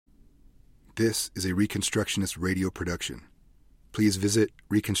This is a Reconstructionist radio production. Please visit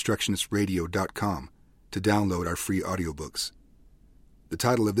reconstructionistradio.com to download our free audiobooks. The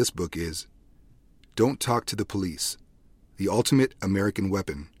title of this book is Don't Talk to the Police, The Ultimate American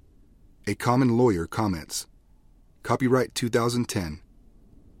Weapon. A Common Lawyer Comments. Copyright 2010.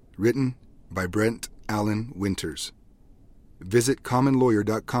 Written by Brent Allen Winters. Visit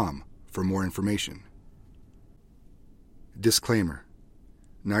commonlawyer.com for more information. Disclaimer.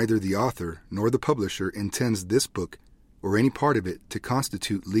 Neither the author nor the publisher intends this book or any part of it to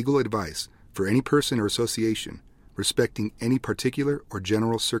constitute legal advice for any person or association respecting any particular or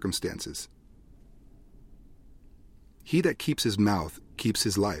general circumstances. He that keeps his mouth keeps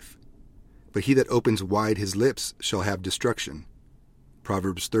his life, but he that opens wide his lips shall have destruction.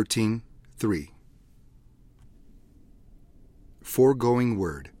 Proverbs 13:3. Foregoing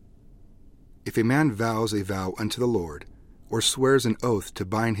word. If a man vows a vow unto the Lord, or swears an oath to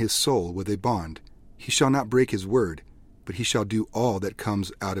bind his soul with a bond, he shall not break his word, but he shall do all that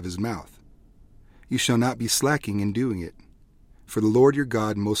comes out of his mouth. You shall not be slacking in doing it, for the Lord your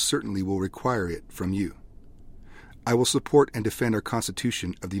God most certainly will require it from you. I will support and defend our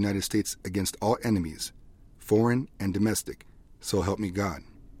Constitution of the United States against all enemies, foreign and domestic, so help me God.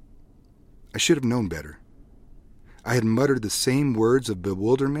 I should have known better. I had muttered the same words of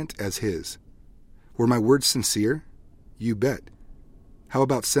bewilderment as his. Were my words sincere? You bet. How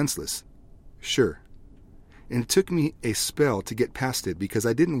about senseless? Sure. And it took me a spell to get past it because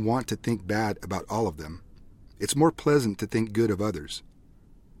I didn't want to think bad about all of them. It's more pleasant to think good of others.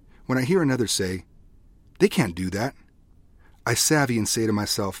 When I hear another say, "They can't do that," I savvy and say to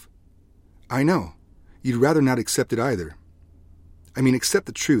myself, I know, you'd rather not accept it either. I mean, accept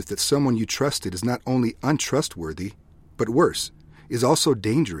the truth that someone you trusted is not only untrustworthy, but worse, is also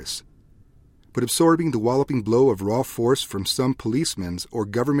dangerous. But absorbing the walloping blow of raw force from some policeman's or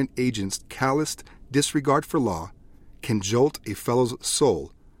government agent's calloused disregard for law can jolt a fellow's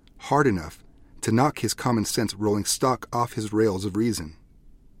soul hard enough to knock his common sense rolling stock off his rails of reason.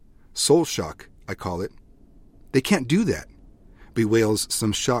 Soul shock, I call it. They can't do that, bewails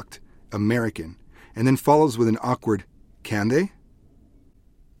some shocked American, and then follows with an awkward, can they?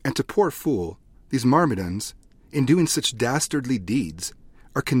 And to poor fool, these myrmidons, in doing such dastardly deeds,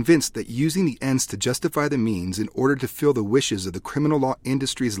 are convinced that using the ends to justify the means in order to fill the wishes of the criminal law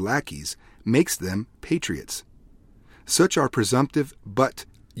industry's lackeys makes them patriots. Such are presumptive but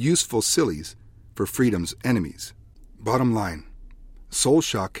useful sillies for freedom's enemies. Bottom line, soul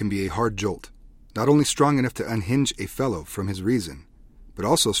shock can be a hard jolt, not only strong enough to unhinge a fellow from his reason, but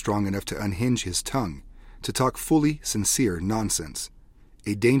also strong enough to unhinge his tongue, to talk fully sincere nonsense,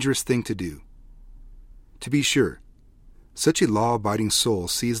 a dangerous thing to do. To be sure, such a law-abiding soul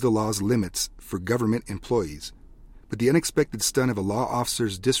sees the law's limits for government employees, but the unexpected stun of a law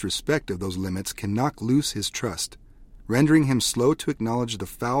officer's disrespect of those limits can knock loose his trust, rendering him slow to acknowledge the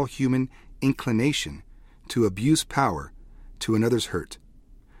foul human inclination to abuse power to another's hurt,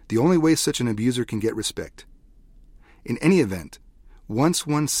 the only way such an abuser can get respect. In any event, once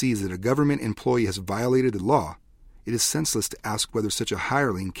one sees that a government employee has violated the law, it is senseless to ask whether such a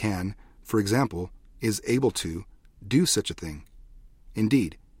hireling can, for example, is able to, do such a thing.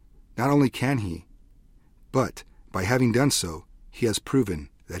 Indeed, not only can he, but by having done so, he has proven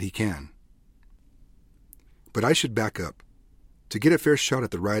that he can. But I should back up. To get a fair shot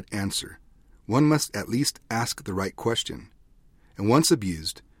at the right answer, one must at least ask the right question. And once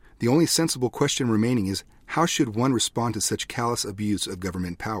abused, the only sensible question remaining is, how should one respond to such callous abuse of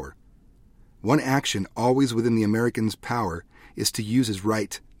government power? One action always within the American's power is to use his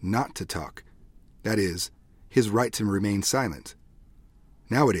right not to talk. That is, his right to remain silent.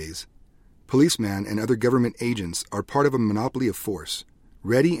 Nowadays, policemen and other government agents are part of a monopoly of force,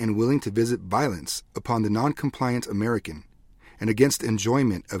 ready and willing to visit violence upon the non-compliant American and against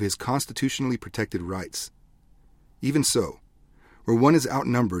enjoyment of his constitutionally protected rights. Even so, where one is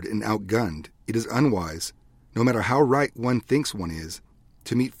outnumbered and outgunned, it is unwise, no matter how right one thinks one is,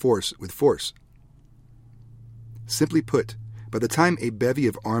 to meet force with force. Simply put, by the time a bevy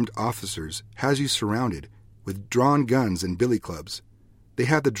of armed officers has you surrounded with drawn guns and billy clubs, they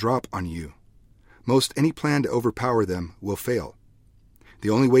have the drop on you. Most any plan to overpower them will fail. The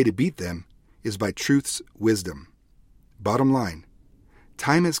only way to beat them is by truth's wisdom. Bottom line,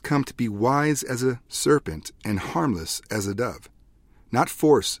 time has come to be wise as a serpent and harmless as a dove. Not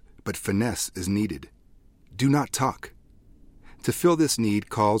force, but finesse is needed. Do not talk. To fill this need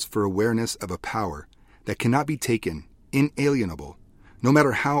calls for awareness of a power that cannot be taken, inalienable, no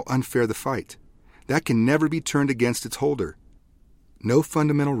matter how unfair the fight. That can never be turned against its holder. No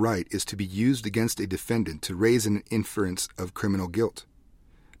fundamental right is to be used against a defendant to raise an inference of criminal guilt.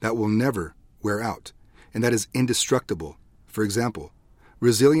 That will never wear out, and that is indestructible, for example,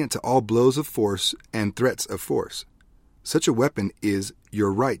 resilient to all blows of force and threats of force. Such a weapon is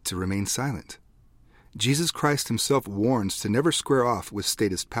your right to remain silent. Jesus Christ himself warns to never square off with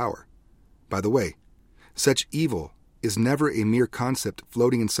statist power. By the way, such evil is never a mere concept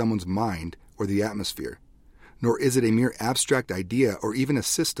floating in someone's mind or the atmosphere, nor is it a mere abstract idea or even a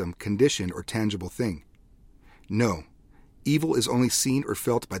system, condition, or tangible thing. No, evil is only seen or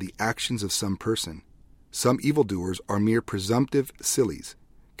felt by the actions of some person. Some evildoers are mere presumptive sillies,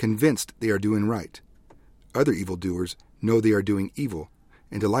 convinced they are doing right. Other evildoers know they are doing evil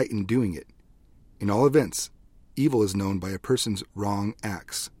and delight in doing it. In all events, evil is known by a person's wrong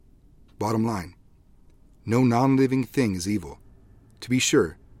acts. Bottom line, no non-living thing is evil. To be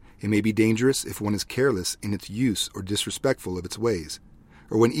sure, it may be dangerous if one is careless in its use or disrespectful of its ways,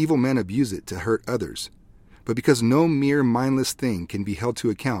 or when evil men abuse it to hurt others. But because no mere mindless thing can be held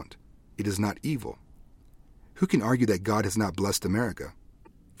to account, it is not evil. Who can argue that God has not blessed America?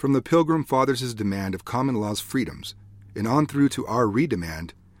 From the Pilgrim Fathers' demand of common law's freedoms, and on through to our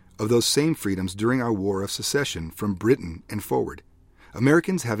redemand of those same freedoms during our War of Secession from Britain and forward,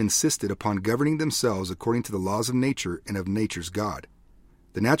 Americans have insisted upon governing themselves according to the laws of nature and of nature's God.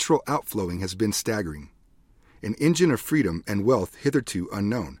 The natural outflowing has been staggering, an engine of freedom and wealth hitherto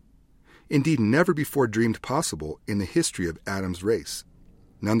unknown, indeed never before dreamed possible in the history of Adam's race.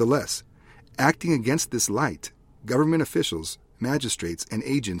 Nonetheless, acting against this light, government officials, magistrates, and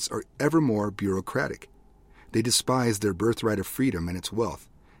agents are ever more bureaucratic. They despise their birthright of freedom and its wealth,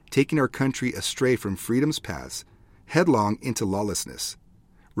 taking our country astray from freedom's paths, headlong into lawlessness,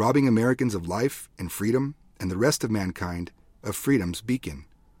 robbing Americans of life and freedom and the rest of mankind of freedom's beacon.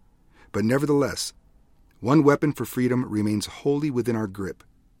 But nevertheless, one weapon for freedom remains wholly within our grip: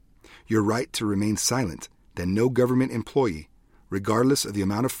 your right to remain silent, that no government employee, regardless of the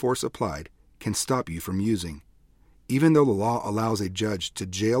amount of force applied, can stop you from using. Even though the law allows a judge to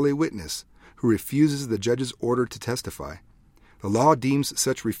jail a witness who refuses the judge's order to testify, the law deems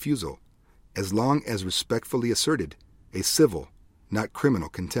such refusal, as long as respectfully asserted, a civil, not criminal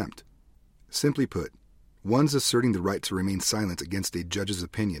contempt. Simply put, one's asserting the right to remain silent against a judge's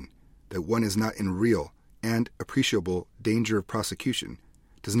opinion that one is not in real and appreciable danger of prosecution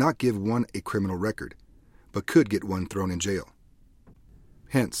does not give one a criminal record, but could get one thrown in jail.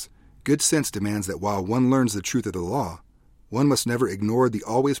 Hence, good sense demands that while one learns the truth of the law, one must never ignore the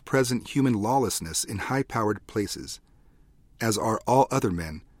always present human lawlessness in high-powered places. As are all other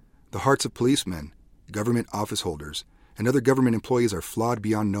men, the hearts of policemen, government office holders, and other government employees are flawed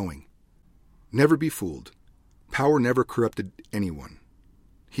beyond knowing. Never be fooled. Power never corrupted anyone.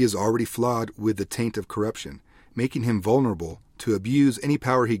 He is already flawed with the taint of corruption, making him vulnerable to abuse any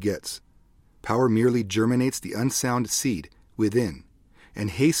power he gets. Power merely germinates the unsound seed within and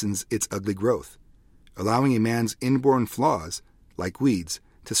hastens its ugly growth, allowing a man's inborn flaws, like weeds,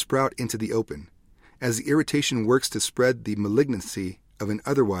 to sprout into the open, as the irritation works to spread the malignancy of an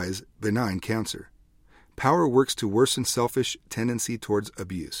otherwise benign cancer. Power works to worsen selfish tendency towards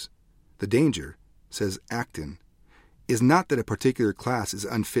abuse. The danger, says Acton, is not that a particular class is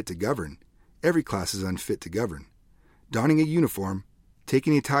unfit to govern. Every class is unfit to govern. Donning a uniform,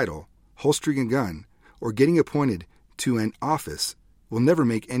 taking a title, holstering a gun, or getting appointed to an office will never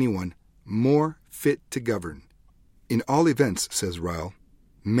make anyone more fit to govern. In all events, says Ryle,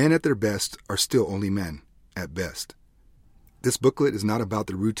 men at their best are still only men, at best. This booklet is not about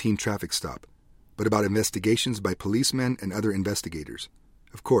the routine traffic stop, but about investigations by policemen and other investigators.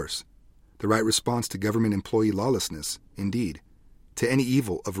 Of course, the right response to government employee lawlessness, indeed, to any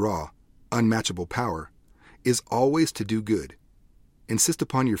evil of raw, unmatchable power, is always to do good. Insist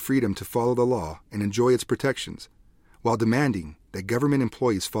upon your freedom to follow the law and enjoy its protections, while demanding that government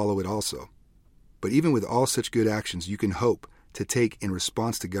employees follow it also. But even with all such good actions you can hope to take in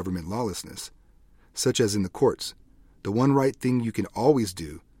response to government lawlessness, such as in the courts, the one right thing you can always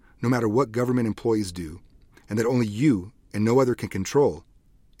do, no matter what government employees do, and that only you and no other can control,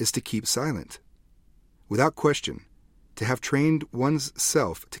 is to keep silent. Without question, to have trained one's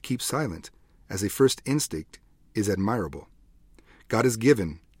self to keep silent as a first instinct is admirable. God has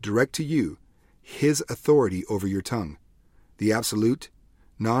given, direct to you, His authority over your tongue, the absolute,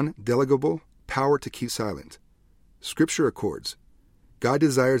 non-delegable power to keep silent. Scripture accords. God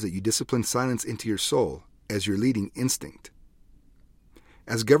desires that you discipline silence into your soul as your leading instinct.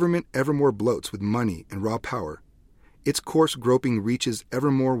 As government evermore bloats with money and raw power, its coarse groping reaches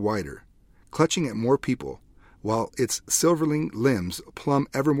ever more wider, clutching at more people, while its silverling limbs plumb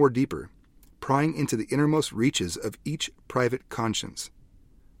ever more deeper, prying into the innermost reaches of each private conscience.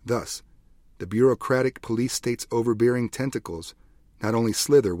 Thus, the bureaucratic police state's overbearing tentacles not only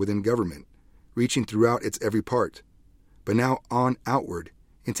slither within government, reaching throughout its every part, but now on outward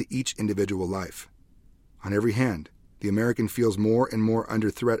into each individual life. On every hand, the American feels more and more under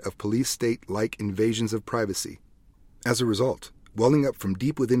threat of police state-like invasions of privacy. As a result, welling up from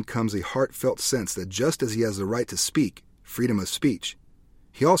deep within comes a heartfelt sense that just as he has the right to speak, freedom of speech,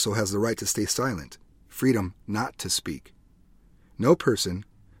 he also has the right to stay silent, freedom not to speak. No person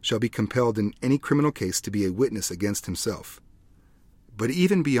shall be compelled in any criminal case to be a witness against himself. But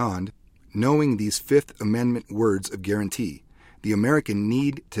even beyond knowing these Fifth Amendment words of guarantee, the American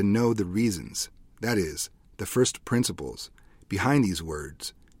need to know the reasons, that is, the first principles, behind these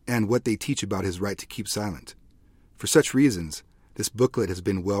words and what they teach about his right to keep silent. For such reasons, this booklet has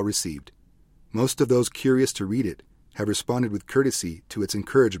been well received. Most of those curious to read it have responded with courtesy to its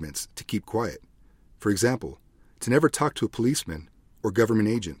encouragements to keep quiet. For example, to never talk to a policeman or government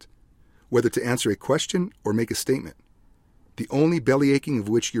agent, whether to answer a question or make a statement. The only bellyaching of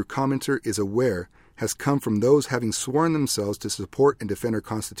which your commenter is aware has come from those having sworn themselves to support and defend our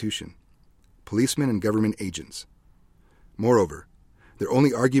Constitution, policemen and government agents. Moreover, their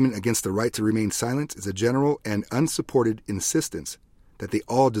only argument against the right to remain silent is a general and unsupported insistence that they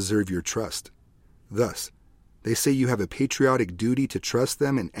all deserve your trust. Thus, they say you have a patriotic duty to trust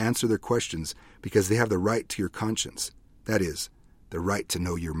them and answer their questions because they have the right to your conscience, that is, the right to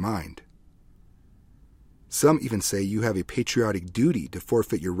know your mind. Some even say you have a patriotic duty to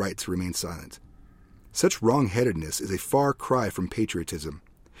forfeit your right to remain silent. Such wrong-headedness is a far cry from patriotism.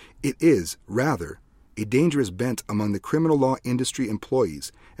 It is, rather, a dangerous bent among the criminal law industry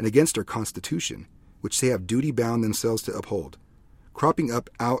employees and against our Constitution, which they have duty-bound themselves to uphold, cropping up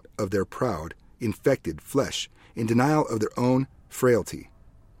out of their proud, infected flesh in denial of their own frailty,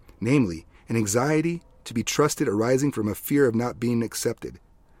 namely, an anxiety to be trusted arising from a fear of not being accepted,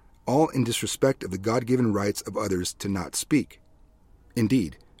 all in disrespect of the God-given rights of others to not speak.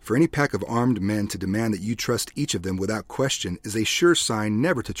 Indeed, for any pack of armed men to demand that you trust each of them without question is a sure sign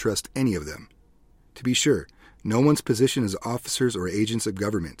never to trust any of them. To be sure, no one's position as officers or agents of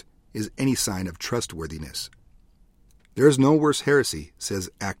government is any sign of trustworthiness. There is no worse heresy, says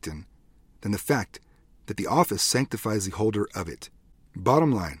Acton, than the fact that the office sanctifies the holder of it.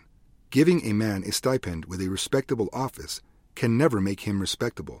 Bottom line, giving a man a stipend with a respectable office can never make him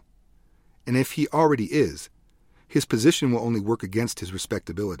respectable. And if he already is, his position will only work against his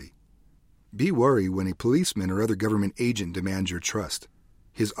respectability. Be wary when a policeman or other government agent demands your trust.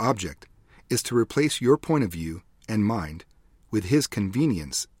 His object is to replace your point of view and mind with his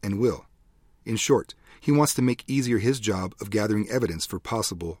convenience and will. In short, he wants to make easier his job of gathering evidence for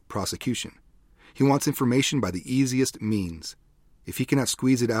possible prosecution. He wants information by the easiest means. If he cannot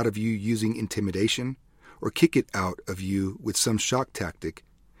squeeze it out of you using intimidation or kick it out of you with some shock tactic,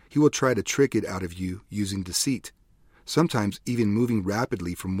 he will try to trick it out of you using deceit, sometimes even moving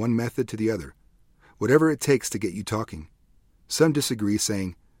rapidly from one method to the other, whatever it takes to get you talking. Some disagree,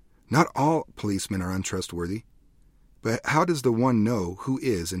 saying, not all policemen are untrustworthy, but how does the one know who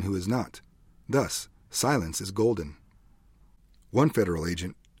is and who is not? Thus, silence is golden. One federal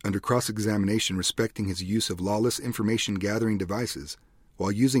agent, under cross-examination respecting his use of lawless information-gathering devices,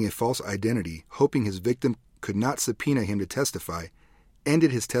 while using a false identity, hoping his victim could not subpoena him to testify,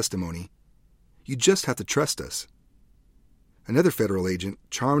 ended his testimony, "You just have to trust us." Another federal agent,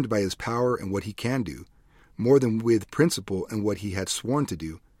 charmed by his power and what he can do, more than with principle and what he had sworn to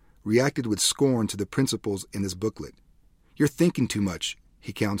do, reacted with scorn to the principles in this booklet. "You're thinking too much,"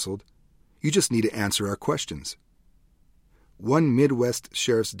 he counseled. "You just need to answer our questions." One Midwest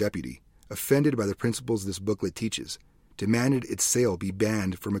sheriff's deputy, offended by the principles this booklet teaches, demanded its sale be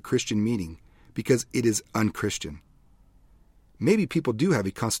banned from a Christian meeting because it is unchristian. Maybe people do have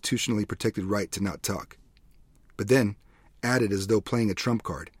a constitutionally protected right to not talk. But then, added as though playing a trump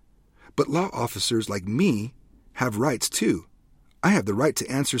card, "But law officers like me have rights too. I have the right to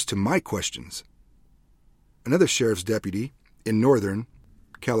answers to my questions." Another sheriff's deputy in Northern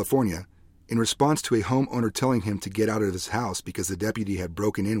California, in response to a homeowner telling him to get out of his house because the deputy had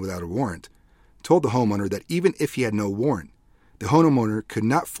broken in without a warrant, told the homeowner that even if he had no warrant, the homeowner could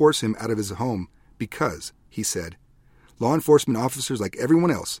not force him out of his home because, he said, law enforcement officers like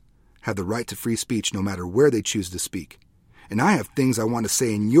everyone else have the right to free speech no matter where they choose to speak. And I have things I want to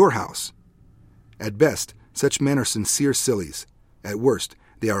say in your house. At best, such men are sincere sillies. At worst,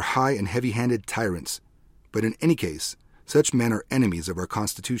 they are high and heavy-handed tyrants. But in any case, such men are enemies of our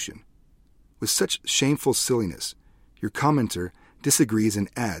Constitution. With such shameful silliness, your commenter disagrees and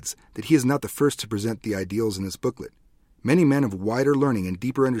adds that he is not the first to present the ideals in this booklet. Many men of wider learning and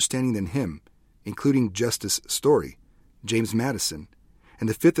deeper understanding than him, including Justice Story, James Madison, and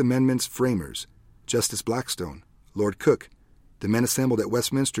the Fifth Amendment's framers, Justice Blackstone, Lord Cook, the men assembled at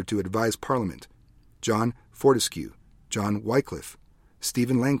Westminster to advise Parliament, John Fortescue, John Wycliffe,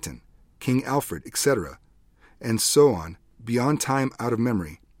 Stephen Langton, King Alfred, etc., and so on, beyond time out of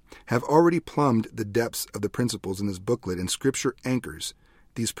memory, have already plumbed the depths of the principles in this booklet, and Scripture anchors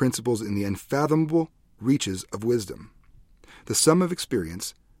these principles in the unfathomable reaches of wisdom. The sum of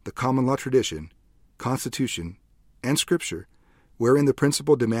experience, the common law tradition, Constitution, and Scripture, wherein the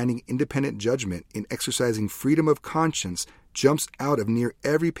principle demanding independent judgment in exercising freedom of conscience jumps out of near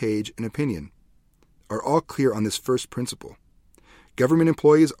every page and opinion, are all clear on this first principle. Government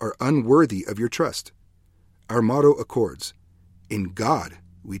employees are unworthy of your trust. Our motto accords, "In God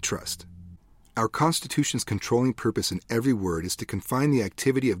we trust." Our Constitution's controlling purpose in every word is to confine the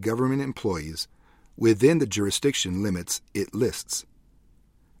activity of government employees within the jurisdiction limits it lists.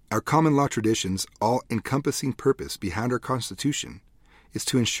 Our common law tradition's all-encompassing purpose behind our Constitution is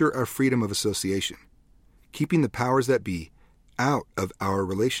to ensure our freedom of association, keeping the powers that be out of our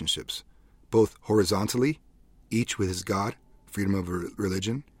relationships, both horizontally, each with his God, freedom of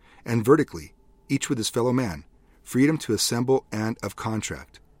religion, and vertically, each with his fellow man, freedom to assemble and of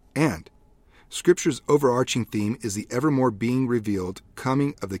contract. And Scripture's overarching theme is the evermore being revealed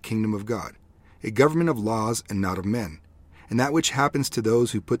coming of the kingdom of God, a government of laws and not of men, and that which happens to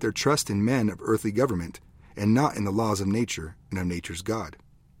those who put their trust in men of earthly government and not in the laws of nature and of nature's God.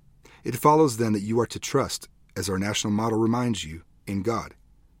 It follows then that you are to trust, as our national motto reminds you, in God.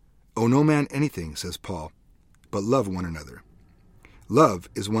 "Owe no man anything," says Paul, "but love one another." Love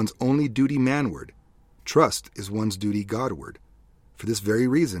is one's only duty manward. Trust is one's duty Godward. For this very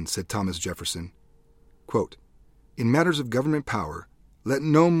reason, said Thomas Jefferson, quote, "In matters of government power, let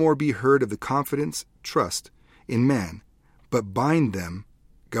no more be heard of the confidence, trust, in man, but bind them,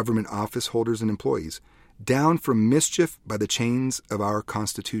 government office holders and employees, down from mischief by the chains of our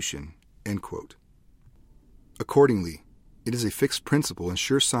Constitution." End quote. Accordingly, it is a fixed principle and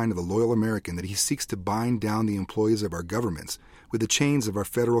sure sign of the loyal American that he seeks to bind down the employees of our governments with the chains of our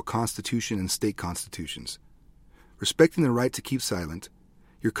federal Constitution and state constitutions. Respecting the right to keep silent,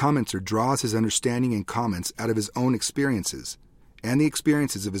 your commenter draws his understanding and comments out of his own experiences and the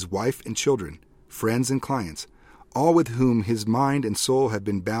experiences of his wife and children, friends and clients, all with whom his mind and soul have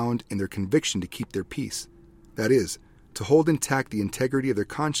been bound in their conviction to keep their peace, that is, to hold intact the integrity of their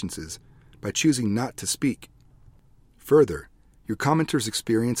consciences by choosing not to speak. Further, your commenter's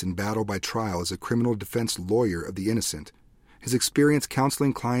experience in battle by trial as a criminal defense lawyer of the innocent, his experience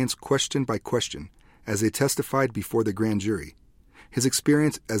counseling clients question by question as they testified before the grand jury, his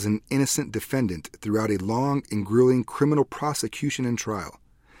experience as an innocent defendant throughout a long and grueling criminal prosecution and trial,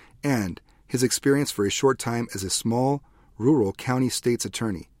 and his experience for a short time as a small, rural county state's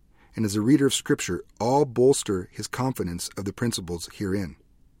attorney, and as a reader of Scripture, all bolster his confidence of the principles herein.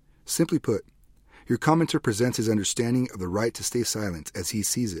 Simply put, your commenter presents his understanding of the right to stay silent as he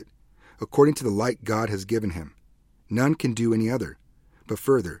sees it, according to the light God has given him. None can do any other. But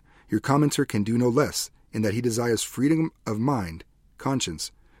further, your commenter can do no less in that he desires freedom of mind,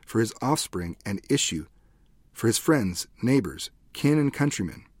 conscience, for his offspring and issue, for his friends, neighbors, kin, and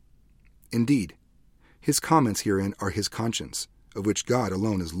countrymen. Indeed, his comments herein are his conscience, of which God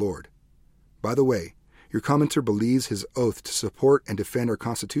alone is Lord. By the way, your commenter believes his oath to support and defend our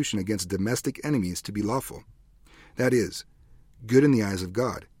Constitution against domestic enemies to be lawful, that is, good in the eyes of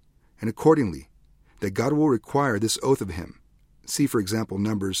God, and accordingly, that God will require this oath of him. See, for example,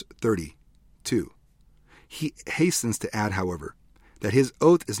 Numbers 30:2. He hastens to add, however, that his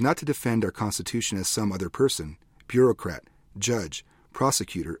oath is not to defend our Constitution as some other person, bureaucrat, judge,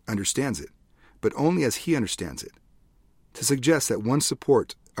 prosecutor, understands it, but only as he understands it. To suggest that one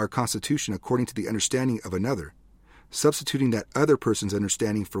support our Constitution according to the understanding of another, substituting that other person's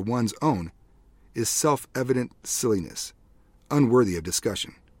understanding for one's own, is self-evident silliness, unworthy of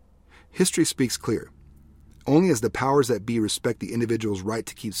discussion. History speaks clear. Only as the powers that be respect the individual's right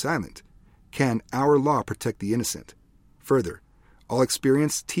to keep silent can our law protect the innocent. Further, all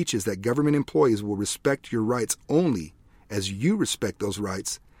experience teaches that government employees will respect your rights only as you respect those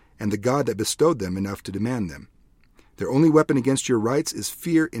rights and the God that bestowed them enough to demand them. Their only weapon against your rights is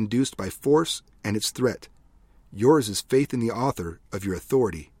fear induced by force and its threat. Yours is faith in the author of your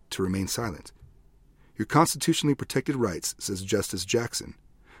authority to remain silent. Your constitutionally protected rights, says Justice Jackson,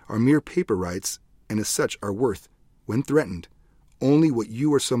 are mere paper rights and as such are worth, when threatened, only what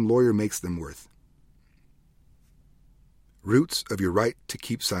you or some lawyer makes them worth. Roots of your right to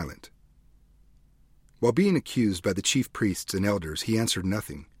keep silent. While being accused by the chief priests and elders, he answered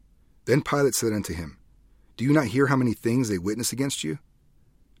nothing. Then Pilate said unto him, Do you not hear how many things they witness against you?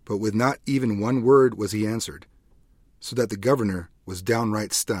 But with not even one word was he answered, so that the governor was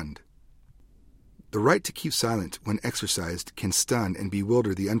downright stunned. The right to keep silent when exercised can stun and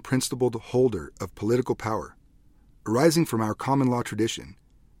bewilder the unprincipled holder of political power. Arising from our common law tradition,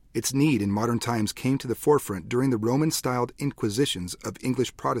 its need in modern times came to the forefront during the Roman-styled inquisitions of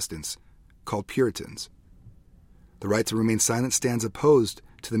English Protestants, called Puritans. The right to remain silent stands opposed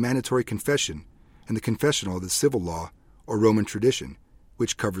to the mandatory confession and the confessional of the civil law or Roman tradition,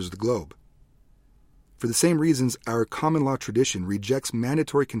 which covers the globe. For the same reasons, our common law tradition rejects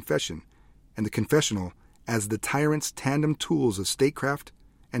mandatory confession and the confessional as the tyrant's tandem tools of statecraft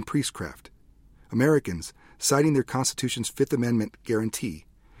and priestcraft. Americans, citing their Constitution's Fifth Amendment guarantee,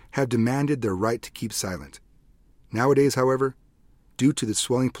 have demanded their right to keep silent. Nowadays, however, due to the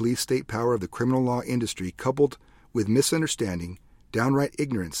swelling police state power of the criminal law industry coupled with misunderstanding, downright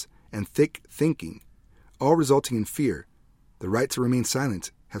ignorance, and thick thinking, all resulting in fear, the right to remain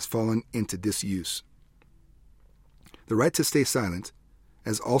silent has fallen into disuse. The right to stay silent,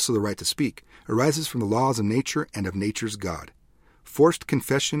 as also the right to speak, arises from the laws of nature and of nature's God. Forced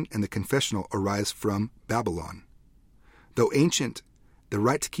confession and the confessional arise from Babylon. Though ancient, the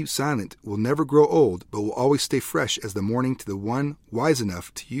right to keep silent will never grow old, but will always stay fresh as the morning to the one wise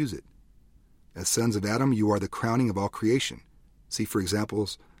enough to use it. As sons of Adam, you are the crowning of all creation. See, for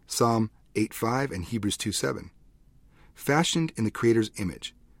examples, Psalm 8:5 and Hebrews 2:7. Fashioned in the Creator's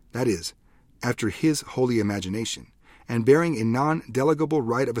image, that is, after His holy imagination, and bearing a non-delegable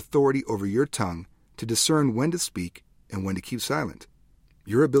right of authority over your tongue to discern when to speak and when to keep silent.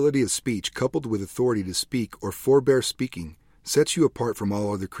 Your ability of speech, coupled with authority to speak or forbear speaking, sets you apart from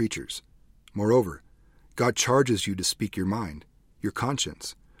all other creatures. Moreover, God charges you to speak your mind, your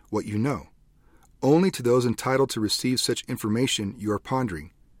conscience, what you know, only to those entitled to receive such information you are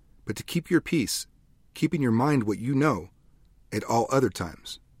pondering, but to keep your peace, keeping your mind what you know, at all other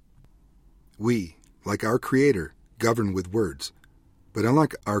times. We, like our Creator, govern with words, but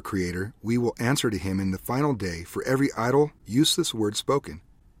unlike our Creator, we will answer to Him in the final day for every idle, useless word spoken.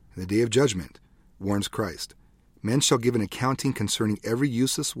 In the day of judgment, warns Christ, men shall give an accounting concerning every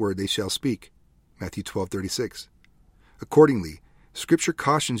useless word they shall speak. Matthew 12:36. Accordingly, Scripture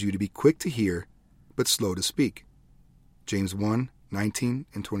cautions you to be quick to hear, but slow to speak. James 1:19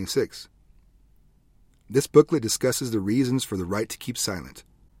 and 26. This booklet discusses the reasons for the right to keep silent.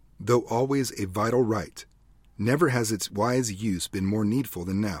 Though always a vital right, never has its wise use been more needful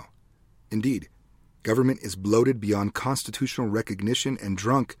than now. Indeed, government is bloated beyond constitutional recognition and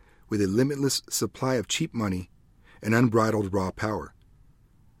drunk with a limitless supply of cheap money and unbridled raw power.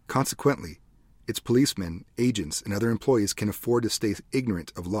 Consequently, its policemen, agents, and other employees can afford to stay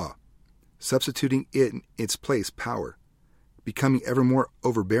ignorant of law, substituting in its place power, becoming ever more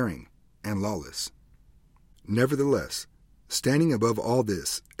overbearing and lawless. Nevertheless, standing above all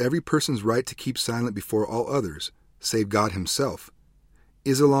this, every person's right to keep silent before all others, save God Himself,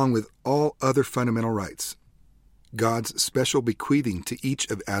 is along with all other fundamental rights, God's special bequeathing to each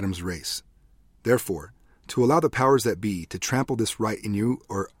of Adam's race. Therefore, to allow the powers that be to trample this right in you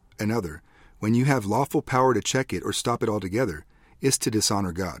or another, when you have lawful power to check it or stop it altogether, is to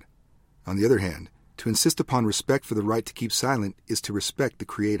dishonor God. On the other hand, to insist upon respect for the right to keep silent is to respect the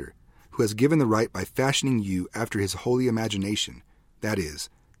Creator, who has given the right by fashioning you after His holy imagination, that is,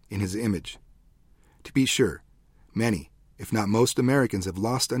 in His image. To be sure, many, if not most Americans have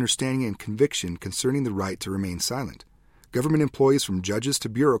lost understanding and conviction concerning the right to remain silent. Government employees from judges to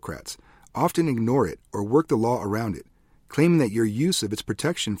bureaucrats often ignore it or work the law around it, claiming that your use of its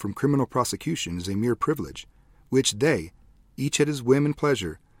protection from criminal prosecution is a mere privilege, which they, each at his whim and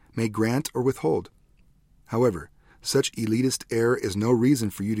pleasure, may grant or withhold. However, such elitist error is no reason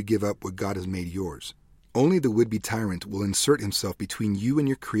for you to give up what God has made yours. Only the would-be tyrant will insert himself between you and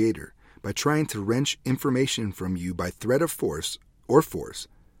your Creator by trying to wrench information from you by threat of force,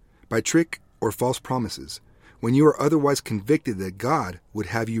 by trick or false promises, when you are otherwise convicted that God would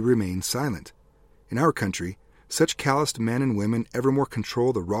have you remain silent. In our country, such calloused men and women evermore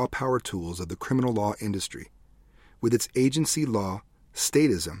control the raw power tools of the criminal law industry, with its agency law,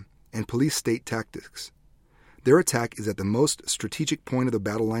 statism, and police state tactics. Their attack is at the most strategic point of the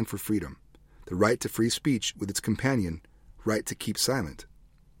battle line for freedom, the right to free speech with its companion, right to keep silent.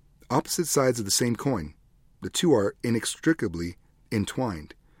 Opposite sides of the same coin, the two are inextricably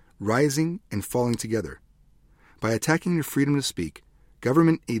entwined, rising and falling together. By attacking your freedom to speak,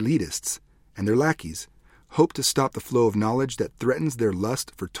 government elitists and their lackeys hope to stop the flow of knowledge that threatens their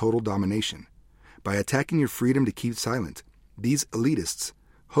lust for total domination. By attacking your freedom to keep silent, these elitists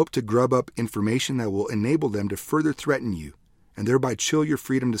hope to grub up information that will enable them to further threaten you and thereby chill your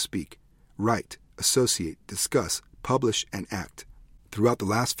freedom to speak, write, associate, discuss, publish, and act. Throughout the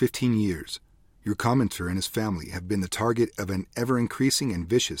last 15 years, your commenter and his family have been the target of an ever-increasing and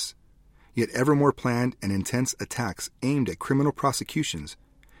vicious, yet ever more planned and intense attacks aimed at criminal prosecutions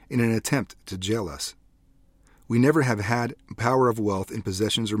in an attempt to jail us. We never have had power of wealth in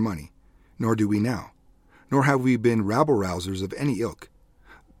possessions or money, nor do we now, nor have we been rabble-rousers of any ilk.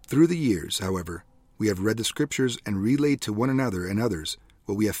 Through the years, however, we have read the Scriptures and relayed to one another and others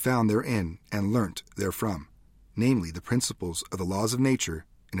what we have found therein and learnt therefrom, namely the principles of the laws of nature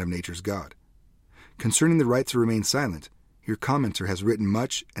and of nature's God. Concerning the right to remain silent, your commenter has written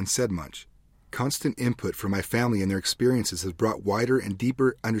much and said much. Constant input from my family and their experiences has brought wider and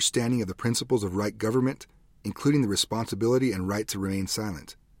deeper understanding of the principles of right government, including the responsibility and right to remain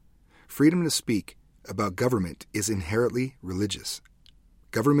silent. Freedom to speak about government is inherently religious.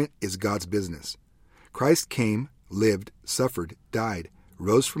 Government is God's business. Christ came, lived, suffered, died,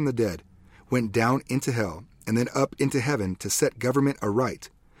 rose from the dead, went down into hell, and then up into heaven to set government aright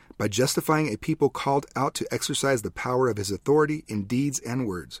by justifying a people called out to exercise the power of his authority in deeds and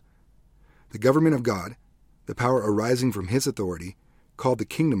words. The government of God, the power arising from his authority, called the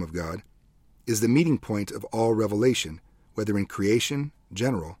kingdom of God, is the meeting point of all revelation, whether in creation,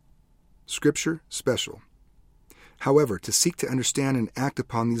 general, Scripture, special. However, to seek to understand and act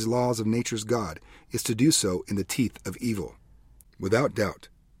upon these laws of nature's God is to do so in the teeth of evil. Without doubt,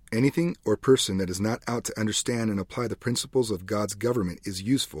 anything or person that is not out to understand and apply the principles of God's government is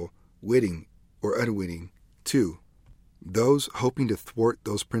useful, witting, or unwitting, to those hoping to thwart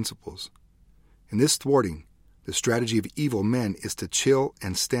those principles. In this thwarting, the strategy of evil men is to chill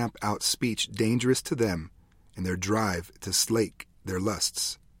and stamp out speech dangerous to them in their drive to slake their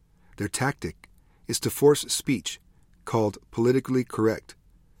lusts. Their tactic is to force speech, called politically correct,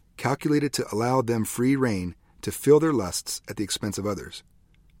 calculated to allow them free rein to fill their lusts at the expense of others.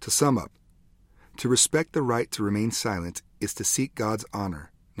 To sum up, to respect the right to remain silent is to seek God's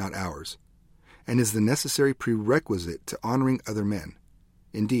honor, not ours, and is the necessary prerequisite to honoring other men.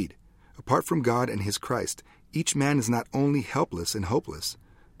 Indeed, apart from God and his Christ, each man is not only helpless and hopeless,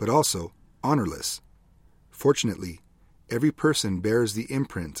 but also honorless. Fortunately, every person bears the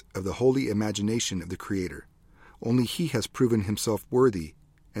imprint of the holy imagination of the Creator. Only he has proven himself worthy,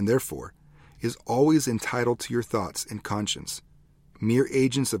 and therefore is always entitled to your thoughts and conscience. Mere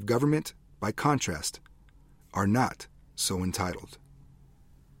agents of government, by contrast, are not so entitled.